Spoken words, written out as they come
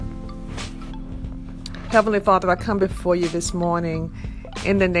Heavenly Father, I come before you this morning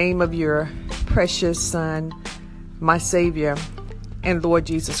in the name of your precious Son, my Savior, and Lord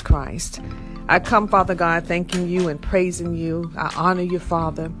Jesus Christ. I come, Father God, thanking you and praising you. I honor you,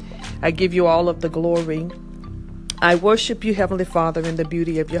 Father. I give you all of the glory. I worship you, Heavenly Father, in the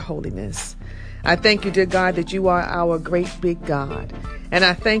beauty of your holiness. I thank you, dear God, that you are our great big God. And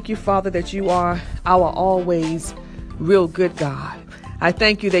I thank you, Father, that you are our always real good God. I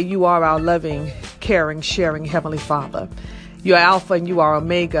thank you that you are our loving, caring, sharing Heavenly Father. You are Alpha and you are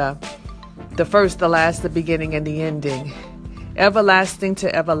Omega, the first, the last, the beginning, and the ending, everlasting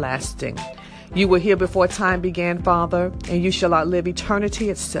to everlasting. You were here before time began, Father, and you shall outlive eternity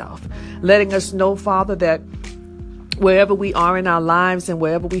itself, letting us know, Father, that wherever we are in our lives and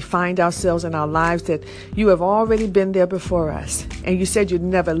wherever we find ourselves in our lives, that you have already been there before us. And you said you'd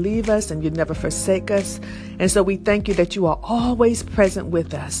never leave us and you'd never forsake us. And so we thank you that you are always present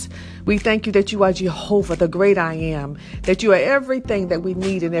with us. We thank you that you are Jehovah, the great I am, that you are everything that we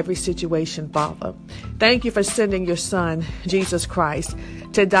need in every situation, Father. Thank you for sending your Son, Jesus Christ,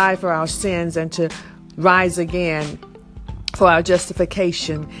 to die for our sins and to rise again for our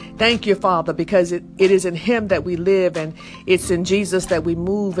justification. Thank you, Father, because it is in him that we live, and it's in Jesus that we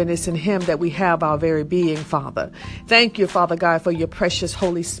move, and it's in him that we have our very being, Father. Thank you, Father God, for your precious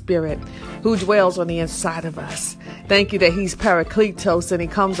Holy Spirit who dwells on the inside of us. Thank you that he's Parakletos and he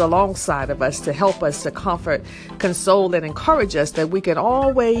comes alongside of us to help us, to comfort, console, and encourage us, that we can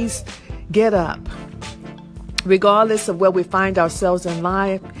always get up. Regardless of where we find ourselves in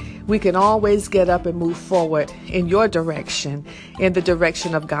life, we can always get up and move forward in your direction, in the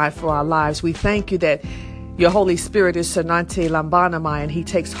direction of God for our lives. We thank you that your Holy Spirit is Sonante Lambanamai, and he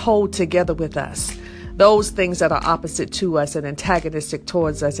takes hold together with us those things that are opposite to us and antagonistic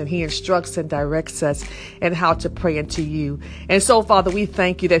towards us, and he instructs and directs us in how to pray unto you. And so, Father, we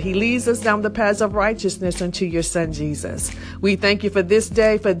thank you that he leads us down the paths of righteousness unto your Son, Jesus. We thank you for this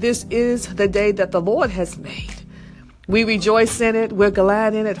day, for this is the day that the Lord has made. We rejoice in it. We're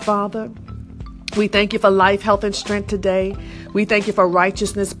glad in it, Father. We thank you for life, health, and strength today. We thank you for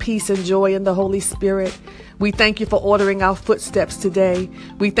righteousness, peace, and joy in the Holy Spirit. We thank you for ordering our footsteps today.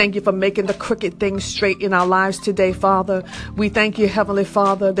 We thank you for making the crooked things straight in our lives today, Father. We thank you, Heavenly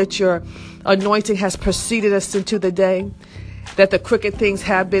Father, that your anointing has preceded us into the day, that the crooked things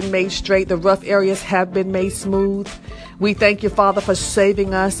have been made straight, the rough areas have been made smooth. We thank you, Father, for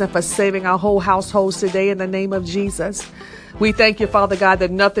saving us and for saving our whole households today in the name of Jesus. We thank you, Father God, that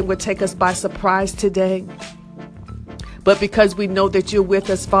nothing would take us by surprise today. But because we know that you're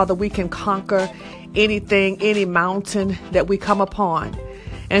with us, Father, we can conquer anything, any mountain that we come upon.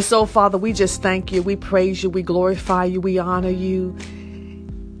 And so, Father, we just thank you. We praise you. We glorify you. We honor you.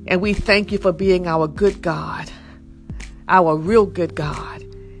 And we thank you for being our good God, our real good God,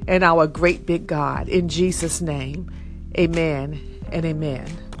 and our great big God. In Jesus' name, amen and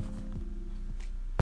amen.